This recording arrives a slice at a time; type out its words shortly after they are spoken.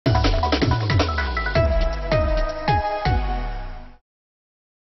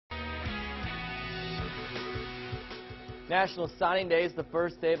National Signing Day is the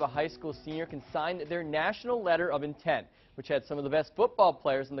first day of a high school senior can sign their national letter of intent, which had some of the best football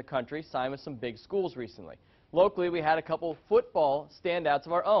players in the country sign with some big schools recently. Locally, we had a couple football standouts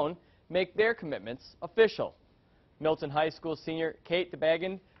of our own make their commitments official. Milton High School senior Kate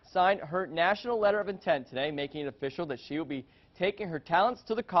Dabagian signed her national letter of intent today, making it official that she will be taking her talents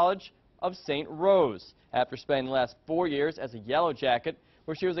to the College of St. Rose after spending the last 4 years as a Yellow Jacket,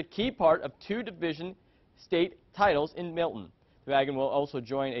 where she was a key part of 2 Division state titles in Milton. Dabagian will also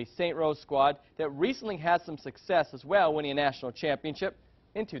join a St. Rose squad that recently had some success as well, winning a national championship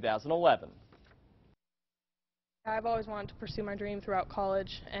in 2011. I've always wanted to pursue my dream throughout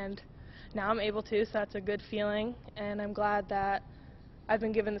college, and now I'm able to, so that's a good feeling, and I'm glad that I've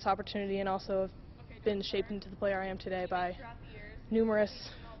been given this opportunity and also have been shaped into the player I am today by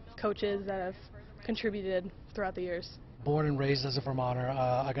numerous coaches that have contributed throughout the years. Born and raised as a Vermonter,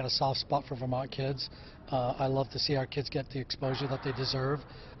 I got a soft spot for Vermont kids. I love to see our kids get the exposure that they deserve.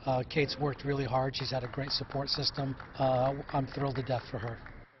 Kate's worked really hard. She's had a great support system. I'm thrilled to death for her.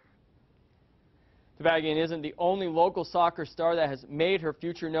 Dabagian isn't the only local soccer star that has made her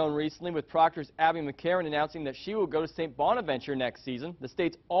future known recently, with Proctor's Abby McCarron announcing that she will go to St. Bonaventure next season. The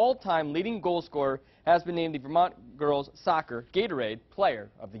state's all-time leading goal scorer has been named the Vermont Girls Soccer Gatorade Player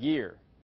of the Year.